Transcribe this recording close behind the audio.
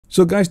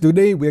So guys,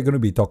 today we're going to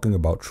be talking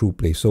about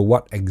Trueplay. So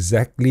what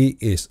exactly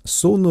is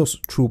Sonos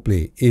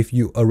Trueplay? If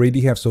you already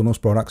have Sonos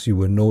products, you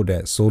will know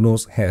that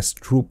Sonos has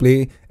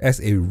Trueplay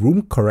as a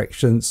room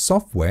correction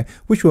software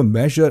which will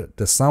measure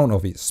the sound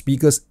of its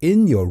speakers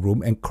in your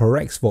room and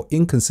corrects for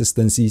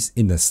inconsistencies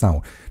in the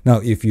sound. Now,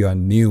 if you are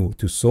new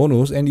to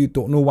Sonos and you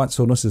don't know what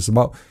Sonos is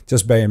about,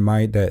 just bear in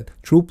mind that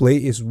Trueplay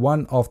is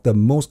one of the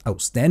most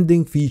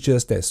outstanding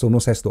features that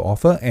Sonos has to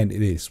offer, and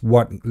it is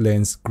what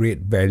lends great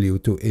value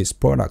to its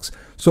products.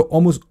 So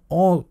almost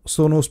all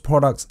Sonos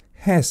products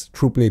has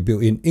Trueplay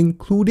built in,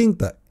 including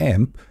the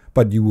amp,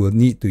 but you will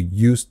need to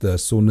use the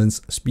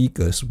Sonos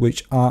speakers,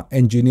 which are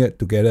engineered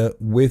together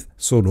with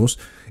Sonos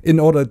in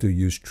order to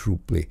use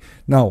Trueplay.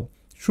 Now,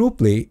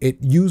 Trueplay, it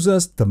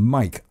uses the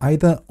mic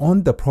either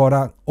on the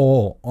product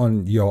or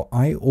on your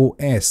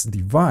iOS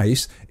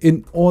device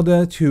in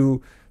order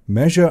to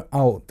measure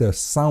out the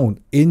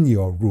sound in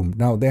your room.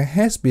 Now, there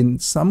has been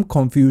some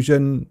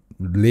confusion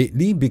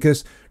lately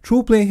because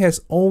Trueplay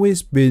has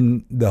always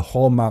been the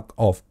hallmark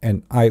of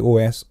an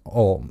iOS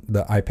or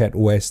the iPad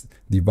OS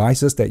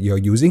devices that you're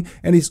using,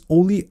 and it's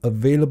only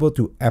available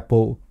to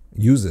Apple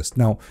users.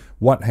 Now,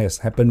 what has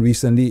happened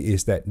recently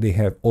is that they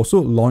have also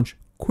launched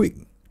Quick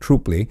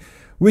Trueplay,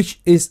 which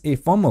is a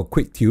form of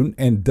quick tune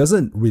and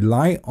doesn't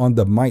rely on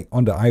the mic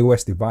on the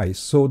iOS device,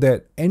 so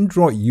that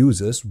Android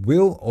users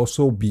will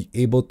also be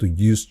able to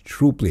use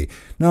Trueplay.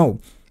 Now,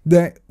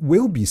 there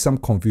will be some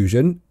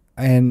confusion,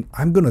 and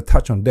I'm going to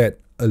touch on that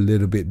a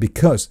little bit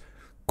because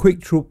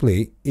Quick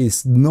Trueplay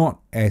is not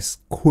as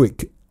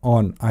quick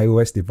on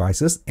iOS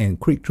devices,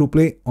 and Quick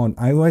Trueplay on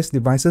iOS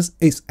devices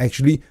is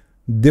actually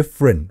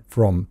different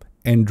from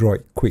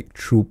Android Quick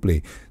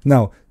Trueplay.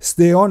 Now,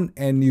 stay on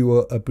and you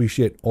will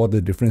appreciate all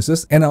the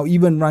differences, and I'll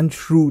even run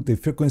through the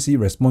frequency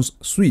response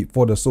suite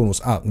for the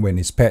Sonos Arc when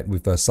it's paired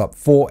with the Sub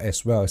 4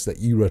 as well as the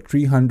ERA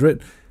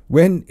 300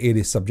 when it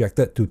is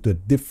subjected to the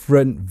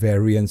different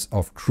variants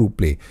of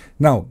Trueplay.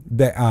 Now,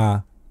 there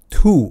are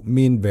two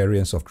main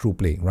variants of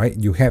Trueplay, right?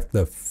 You have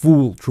the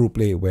full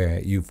Trueplay where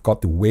you've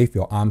got to wave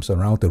your arms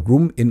around the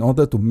room in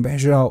order to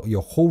measure out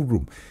your whole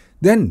room.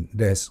 Then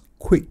there's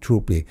Quick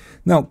Trueplay.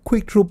 Now,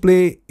 Quick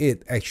Trueplay,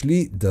 it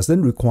actually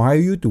doesn't require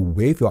you to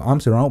wave your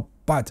arms around,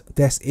 but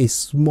there's a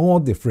small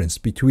difference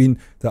between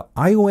the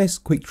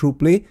iOS Quick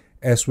Trueplay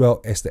as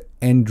well as the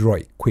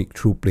Android Quick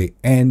Trueplay,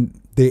 and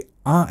they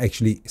are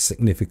actually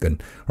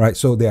significant, right?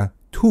 So there are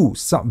two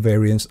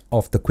sub-variants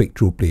of the Quick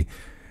Trueplay.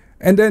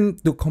 And then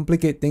to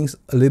complicate things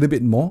a little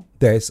bit more,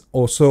 there's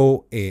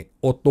also a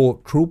Auto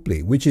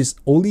Trueplay, which is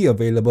only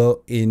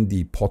available in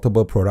the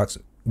portable products,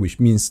 which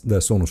means the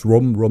Sonos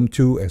Roam, Roam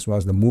 2, as well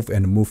as the Move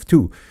and the Move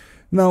 2.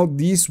 Now,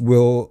 these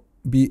will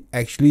be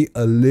actually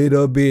a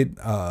little bit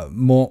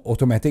more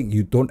automatic.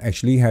 You don't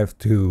actually have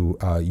to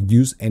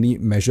use any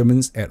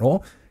measurements at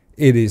all.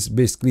 It is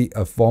basically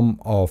a form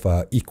of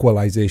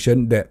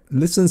equalization that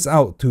listens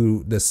out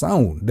to the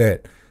sound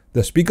that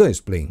the speaker is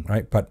playing,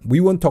 right? But we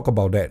won't talk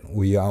about that.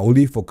 We are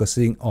only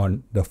focusing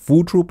on the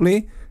full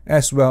Trueplay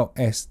as well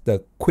as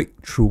the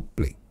Quick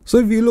Trueplay. So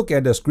if you look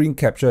at the screen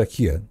capture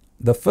here,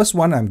 the first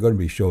one I'm going to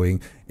be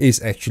showing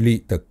is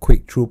actually the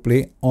Quick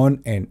Trueplay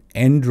on an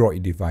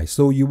Android device.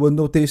 So you will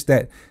notice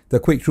that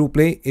the Quick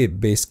Trueplay, it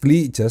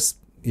basically just,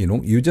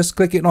 you just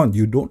click it on.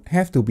 You don't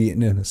have to be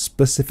in a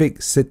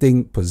specific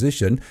sitting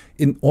position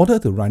in order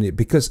to run it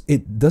because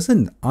it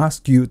doesn't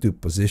ask you to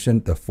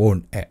position the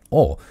phone at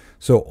all.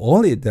 So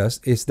all it does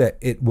is that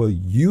it will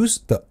use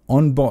the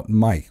onboard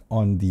mic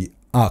on the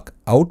Arc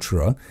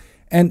Ultra,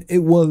 and it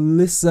will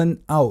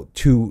listen out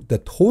to the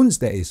tones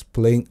that is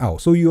playing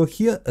out. So you'll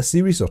hear a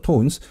series of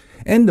tones,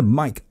 and the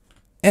mic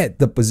at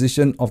the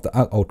position of the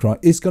Arc Ultra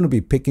is going to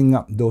be picking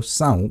up those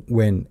sounds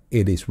when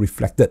it is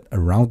reflected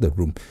around the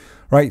room,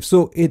 right?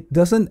 So it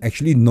doesn't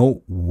actually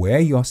know where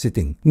you're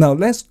sitting. Now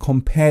let's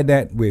compare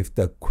that with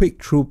the Quick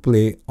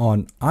Trueplay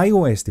on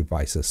iOS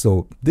devices.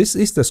 So this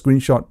is the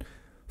screenshot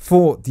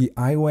for the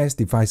iOS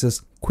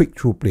devices Quick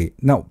Trueplay.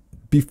 Now,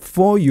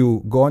 before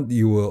you go on,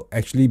 you will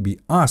actually be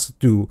asked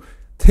to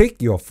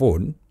take your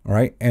phone,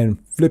 right,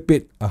 and flip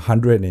it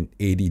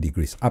 180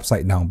 degrees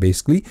upside down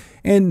basically,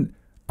 and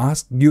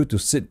ask you to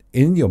sit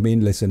in your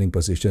main listening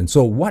position.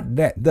 So what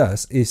that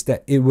does is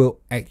that it will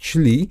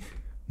actually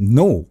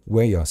know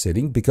where you're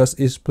sitting because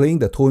it's playing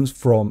the tones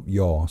from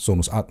your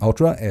Sonos Arc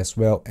Ultra as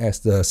well as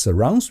the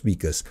surround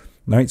speakers,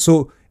 right?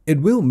 So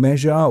it will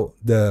measure out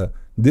the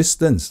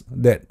distance,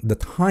 that the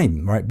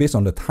time, right, based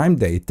on the time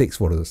that it takes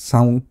for the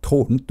sound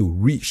tone to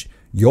reach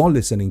your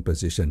listening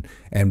position.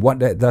 And what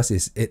that does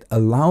is it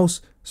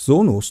allows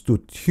Sonos to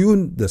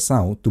tune the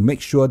sound to make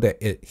sure that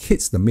it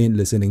hits the main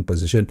listening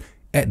position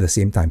at the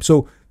same time.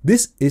 So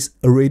this is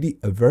already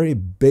a very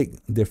big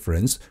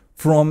difference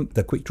from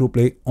the Quick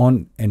Trueplay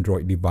on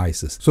Android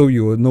devices. So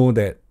you will know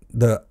that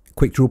the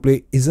Quick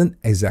Trueplay isn't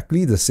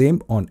exactly the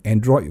same on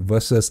Android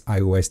versus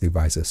iOS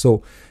devices.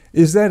 So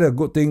is that a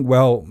good thing?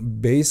 Well,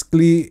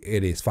 basically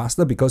it is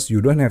faster because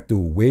you don't have to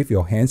wave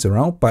your hands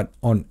around, but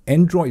on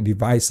Android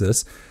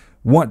devices,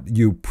 what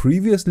you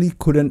previously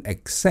couldn't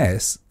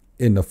access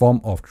in the form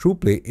of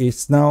TruePlay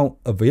is now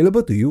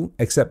available to you,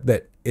 except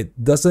that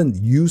it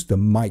doesn't use the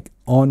mic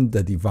on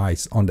the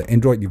device, on the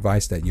Android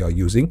device that you're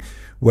using,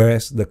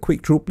 whereas the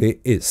quick TruePlay,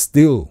 it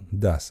still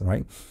does,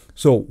 right?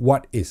 So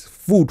what is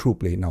full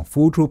TruePlay? Now,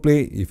 full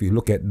TruePlay, if you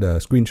look at the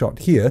screenshot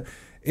here,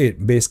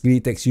 it basically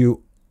takes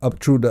you up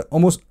through the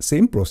almost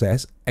same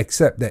process,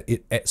 except that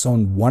it adds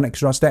on one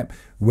extra step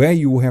where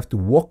you have to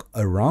walk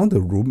around the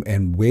room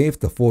and wave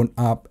the phone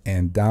up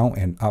and down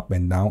and up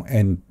and down.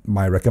 And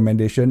my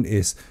recommendation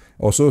is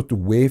also to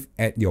wave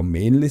at your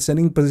main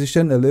listening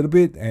position a little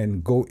bit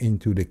and go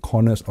into the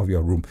corners of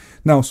your room.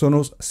 Now,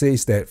 Sonos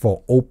says that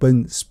for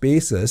open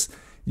spaces,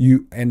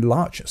 and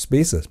large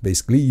spaces,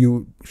 basically,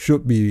 you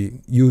should be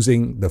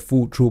using the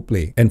full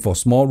TruePlay. And for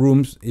small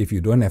rooms, if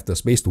you don't have the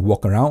space to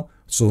walk around,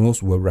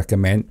 Sonos will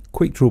recommend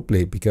quick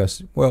TruePlay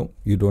because, well,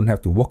 you don't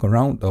have to walk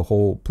around the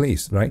whole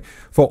place, right?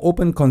 For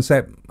open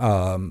concept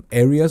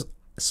areas,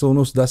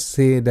 Sonos does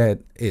say that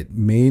it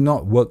may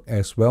not work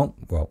as well,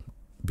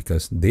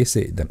 because they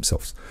say it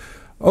themselves.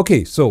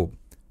 Okay, so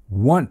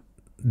what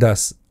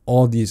does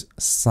all these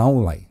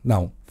sound like?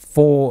 Now,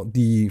 for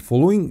the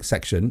following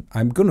section,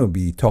 I'm going to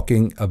be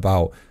talking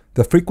about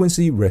the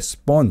frequency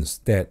response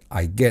that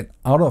I get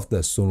out of the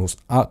Sonos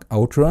Arc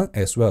Ultra,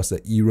 as well as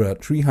the ERA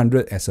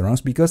 300 as surround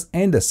speakers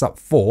and the Sub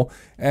 4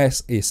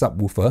 as a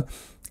subwoofer.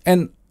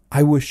 And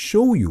I will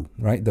show you,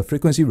 right, the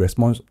frequency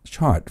response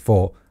chart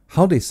for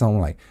how they sound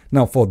like.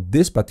 Now, for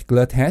this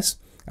particular test,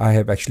 I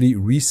have actually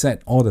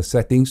reset all the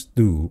settings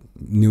to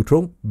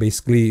neutral,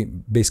 basically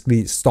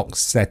stock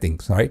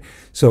settings, right?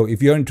 So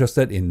if you're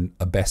interested in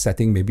a best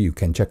setting, maybe you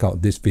can check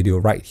out this video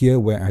right here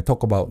where I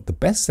talk about the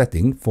best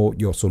setting for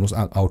your Sonos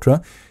Arc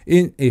Ultra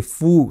in a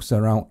full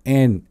surround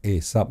and a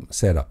sub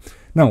setup.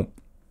 Now,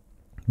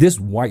 this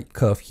white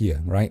curve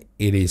here, right,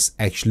 it is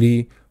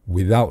actually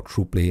without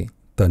TruePlay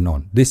turned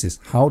on. This is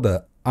how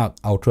the Arc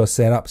Ultra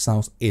setup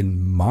sounds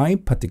in my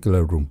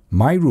particular room.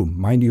 My room,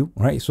 mind you,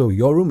 right? So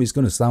your room is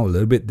going to sound a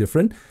little bit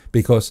different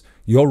because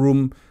your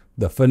room,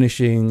 the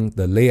furnishing,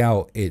 the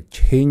layout, it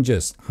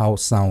changes how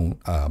sound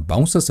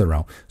bounces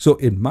around. So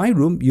in my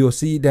room, you'll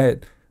see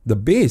that the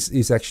bass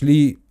is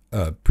actually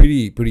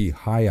pretty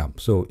high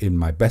up. So in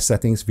my best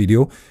settings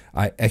video,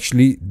 I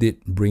actually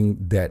did bring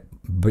that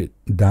bit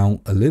down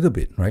a little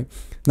bit, right?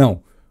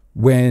 Now,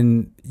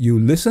 when you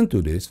listen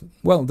to this,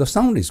 well, the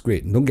sound is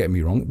great, don't get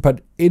me wrong, but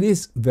it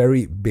is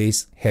very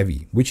bass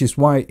heavy, which is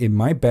why in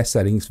my best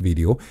settings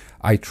video,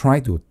 I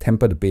try to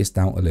temper the bass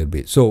down a little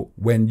bit. So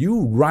when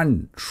you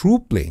run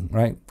TruePlay,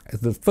 right,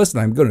 the first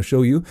thing I'm going to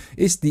show you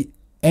is the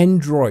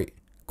Android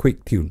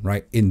quick tune,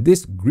 right? In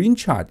this green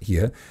chart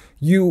here,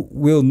 you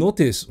will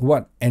notice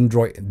what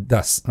Android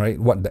does, right?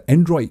 What the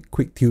Android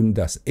quick tune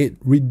does. It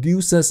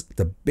reduces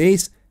the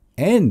bass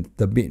and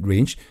the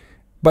mid-range,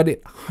 but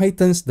it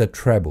heightens the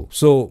treble.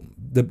 So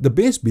the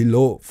bass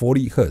below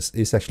 40 Hz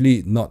is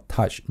actually not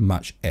touched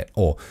much at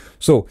all.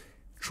 So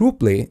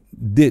TruePlay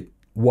did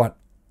what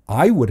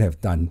I would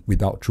have done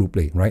without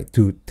TruePlay, right?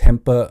 To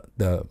temper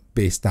the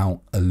bass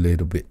down a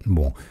little bit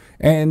more.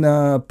 And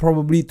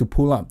probably to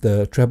pull up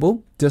the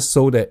treble, just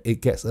so that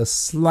it gets a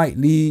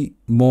slightly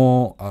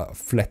more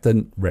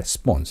flattened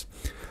response.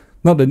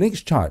 Now the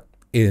next chart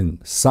in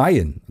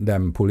cyan that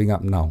I'm pulling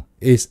up now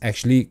is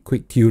actually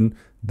quick tune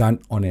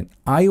done on an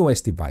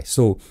iOS device.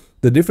 So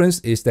the difference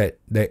is that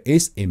there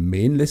is a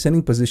main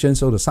listening position,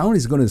 so the sound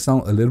is going to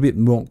sound a little bit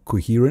more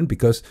coherent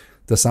because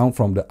the sound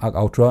from the Arc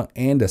Ultra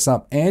and the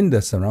Sub and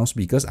the surround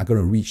speakers are going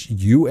to reach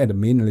you at the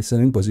main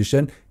listening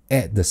position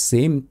at the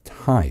same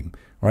time,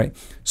 right?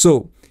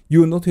 So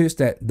you'll notice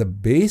that the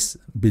bass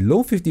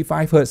below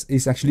 55 Hz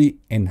is actually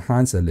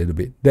enhanced a little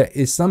bit. There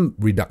is some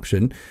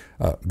reduction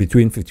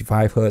between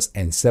 55 Hz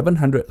and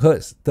 700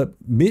 Hz. The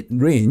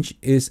mid-range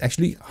is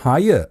actually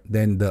higher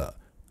than the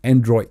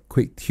Android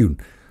quick tune.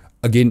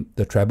 Again,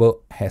 the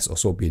treble has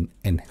also been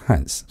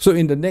enhanced. So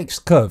in the next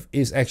curve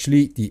is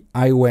actually the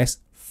iOS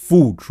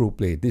full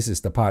TruePlay. This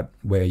is the part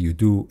where you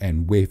do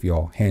and wave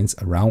your hands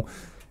around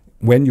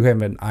when you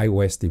have an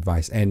iOS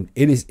device, and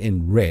it is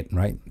in red,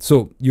 right?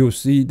 So you'll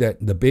see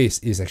that the bass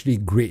is actually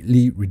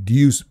greatly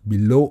reduced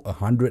below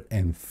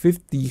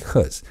 150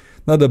 Hz.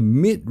 Now the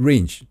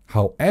mid-range,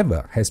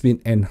 however, has been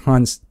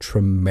enhanced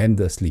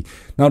tremendously.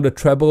 Now the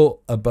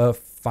treble above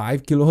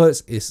 5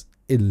 kHz is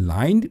in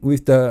line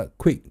with the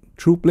quick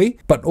TruePlay,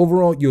 but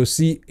overall you'll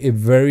see a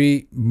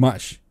very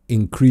much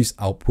increased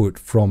output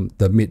from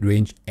the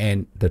mid-range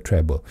and the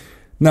treble.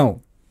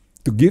 Now,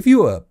 to give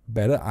you a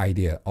better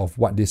idea of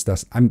what this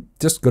does, I'm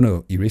just going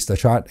to erase the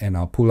chart and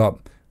I'll pull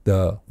up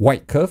the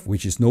white curve,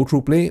 which is no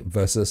TruePlay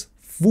versus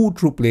full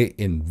TruePlay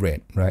in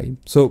red, right?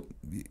 So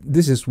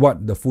this is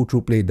what the full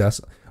TruePlay does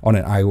on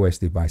an iOS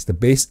device. The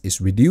bass is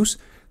reduced.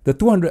 The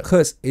 200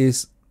 Hz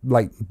is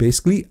like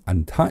basically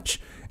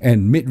untouched,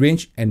 and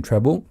mid-range and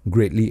treble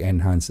greatly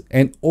enhanced.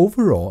 And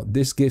overall,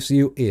 this gives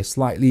you a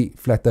slightly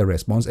flatter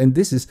response. And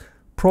this is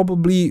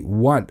probably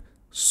what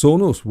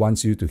Sonos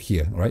wants you to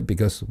hear, right?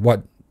 Because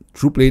what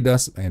TruePlay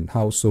does and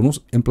how Sonos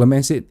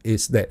implements it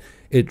is that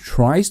it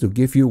tries to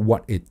give you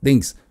what it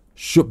thinks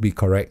should be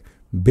correct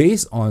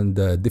based on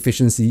the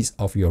deficiencies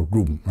of your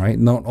room, right?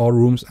 Not all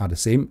rooms are the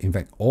same. In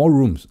fact, all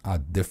rooms are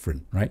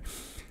different, right?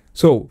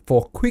 So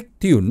for Quick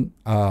Tune,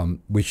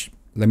 which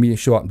let me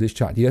show up this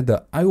chart here,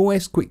 the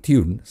iOS Quick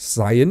Tune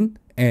cyan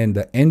and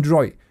the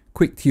Android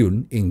Quick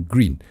Tune in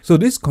green. So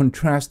this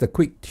contrasts the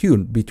Quick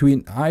Tune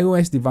between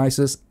iOS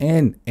devices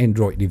and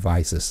Android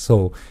devices.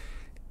 So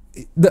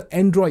the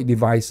Android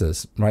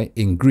devices, right,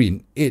 in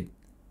green, it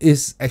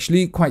is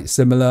actually quite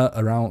similar,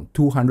 around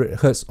 200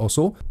 Hz or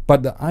so,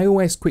 but the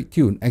iOS Quick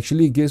Tune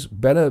actually gives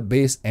better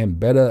bass and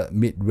better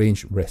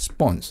mid-range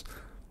response.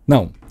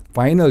 Now,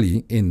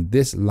 finally, in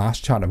this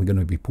last chart I'm going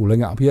to be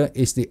pulling up here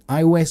is the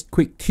iOS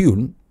Quick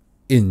Tune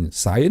in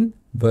cyan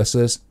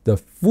versus the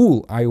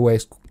full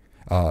iOS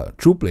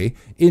Trueplay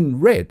in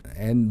red.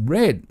 And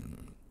red,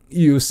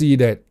 you see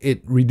that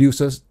it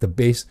reduces the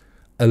bass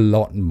a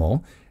lot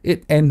more.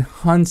 It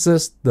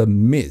enhances the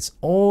mids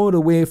all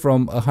the way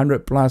from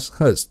 100 plus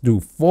Hertz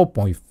to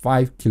 4.5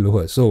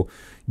 kilohertz. So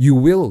you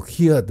will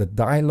hear the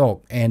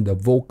dialogue and the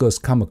vocals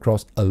come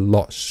across a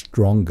lot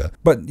stronger.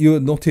 But you'll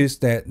notice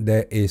that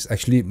there is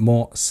actually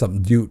more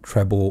subdued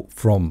treble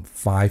from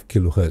 5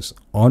 kilohertz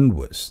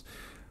onwards.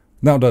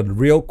 Now the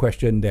real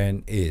question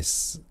then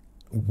is,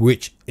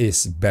 which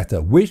is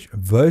better? Which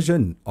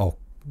version of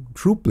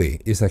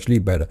Trueplay is actually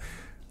better?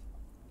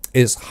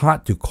 It's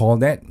hard to call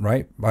that,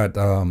 right? But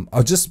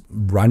I'll just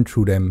run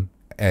through them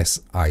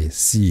as I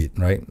see it,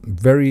 right?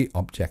 Very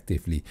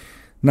objectively.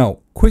 Now,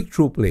 Quick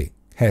Trueplay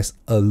has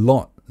a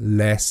lot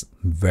less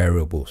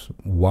variables.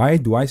 Why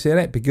do I say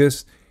that?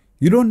 Because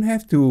you don't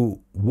have to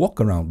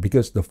walk around,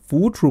 because the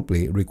full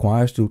Trueplay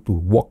requires you to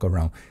walk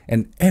around.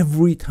 And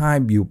every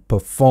time you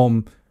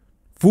perform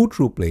full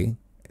Trueplay,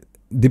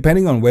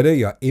 depending on whether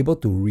you're able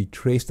to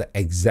retrace the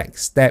exact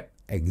step,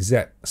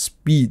 exact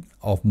speed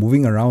of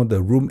moving around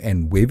the room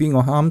and waving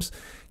your arms,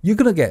 you're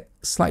gonna get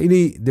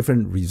slightly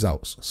different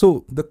results.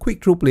 So the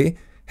Quick Trueplay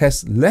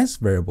has less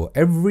variable.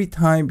 Every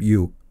time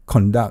you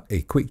conduct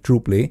a Quick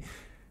Trueplay,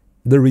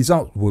 the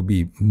result will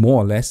be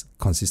more or less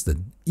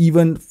consistent,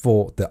 even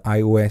for the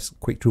iOS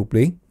Quick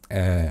Trueplay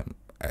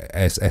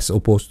as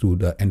opposed to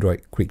the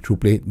Android Quick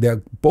Trueplay.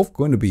 They're both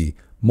going to be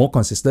more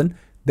consistent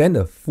than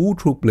the full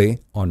Trueplay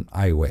on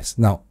iOS.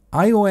 Now,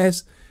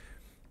 iOS,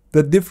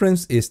 the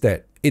difference is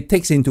that it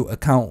takes into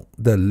account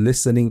the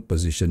listening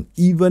position,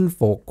 even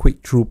for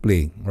Quick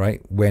Trueplay,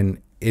 right,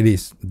 when it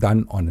is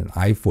done on an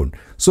iPhone.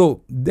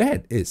 So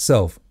that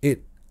itself,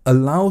 it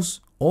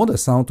allows all the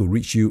sound to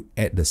reach you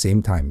at the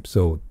same time.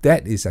 So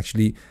that is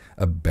actually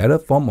a better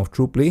form of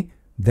Trueplay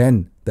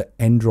than the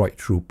Android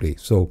Trueplay.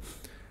 So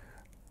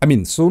I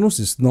mean, Sonos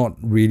is not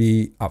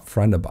really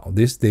upfront about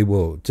this. They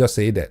will just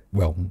say that,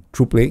 well,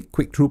 Trueplay,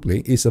 Quick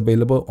Trueplay is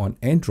available on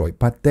Android,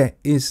 but there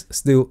is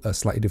still a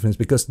slight difference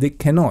because they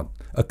cannot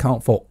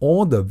account for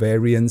all the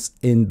variants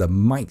in the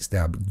mics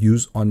that are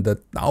used on the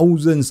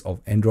thousands of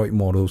Android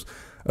models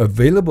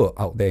available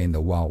out there in the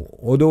wild.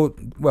 Although,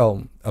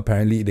 well,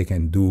 apparently they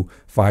can do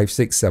 5,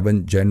 6,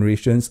 7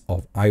 generations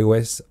of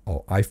iOS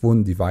or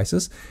iPhone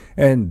devices,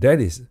 and that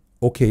is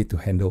okay to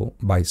handle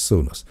by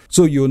Sonos.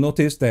 So you'll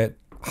notice that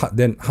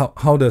then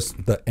how does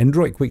the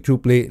Android Quick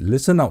Trueplay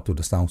listen out to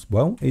the sounds?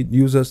 Well, it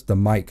uses the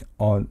mic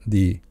on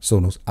the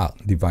Sonos Arc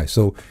device.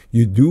 So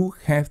you do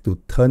have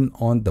to turn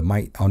on the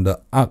mic on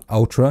the Arc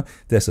Ultra.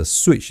 There's a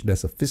switch,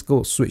 there's a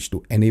physical switch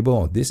to enable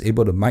or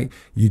disable the mic.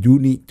 You do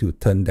need to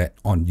turn that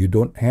on. You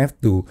don't have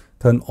to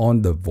turn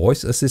on the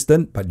voice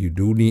assistant, but you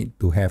do need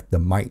to have the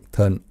mic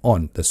turned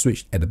on. The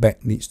switch at the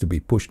back needs to be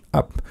pushed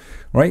up,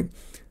 right?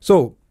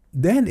 So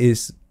that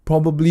is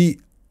probably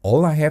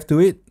all I have to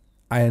it.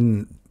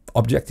 And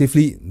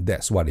objectively,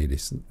 that's what it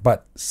is.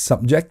 But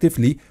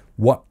subjectively,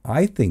 what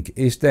I think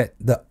is that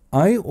the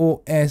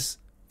iOS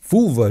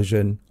full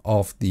version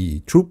of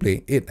the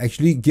Trueplay, it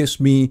actually gives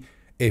me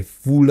a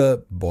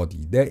fuller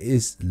body. There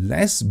is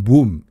less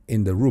boom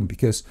in the room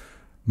because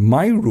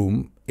my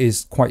room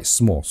is quite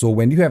small. So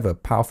when you have a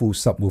powerful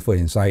subwoofer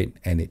inside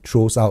and it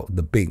throws out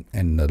the big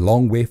and the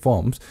long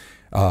waveforms,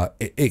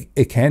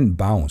 it can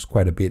bounce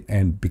quite a bit.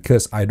 And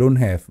because I don't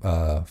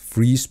have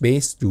free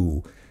space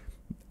to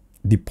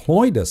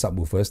deploy the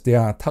subwoofers, they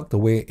are tucked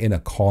away in the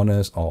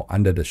corners or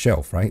under the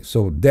shelf, right?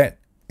 So that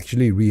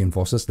actually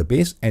reinforces the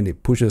bass and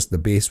it pushes the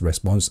bass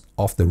response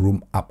of the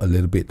room up a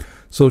little bit.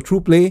 So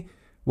Trueplay,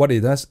 what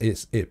it does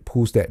is it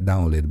pulls that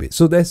down a little bit.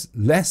 So there's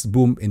less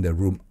boom in the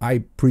room. I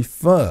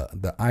prefer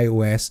the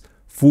iOS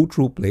full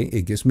Trueplay.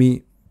 It gives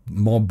me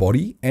more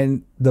body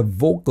and the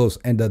vocals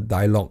and the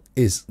dialogue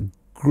is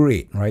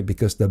great, right?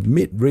 Because the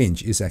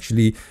mid-range is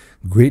actually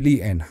greatly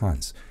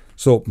enhanced.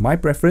 So my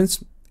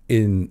preference,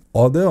 in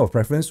order of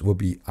preference, will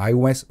be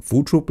iOS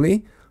full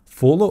Trueplay,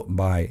 followed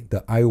by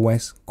the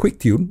iOS Quick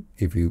Tune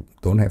if you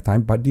don't have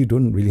time, but you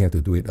don't really have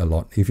to do it a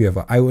lot. If you have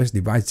an iOS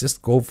device,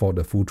 just go for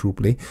the full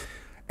Trueplay.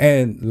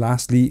 And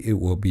lastly,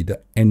 it will be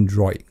the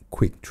Android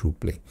Quick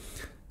Trueplay.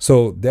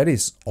 So that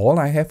is all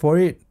I have for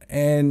it.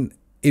 And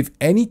if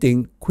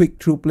anything, Quick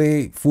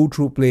Trueplay, full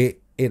Trueplay,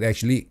 it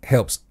actually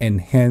helps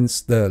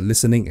enhance the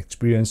listening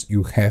experience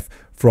you have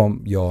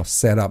from your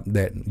setup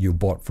that you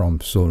bought from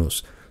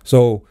Sonos.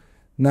 So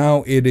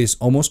Now it is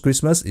almost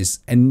Christmas,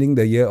 it's ending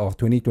the year of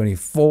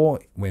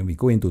 2024. When we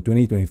go into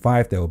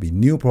 2025, there will be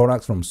new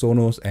products from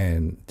Sonos,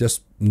 and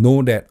just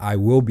know that I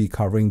will be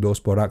covering those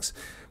products.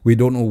 We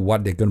don't know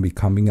what they're going to be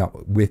coming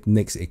up with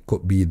next. It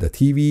could be the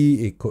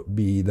TV, it could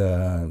be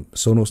the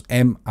Sonos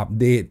M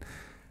update.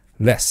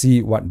 Let's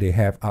see what they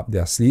have up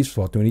their sleeves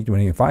for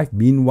 2025.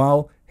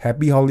 Meanwhile,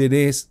 happy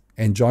holidays,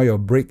 enjoy your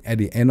break at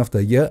the end of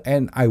the year,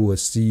 and I will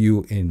see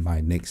you in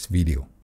my next video.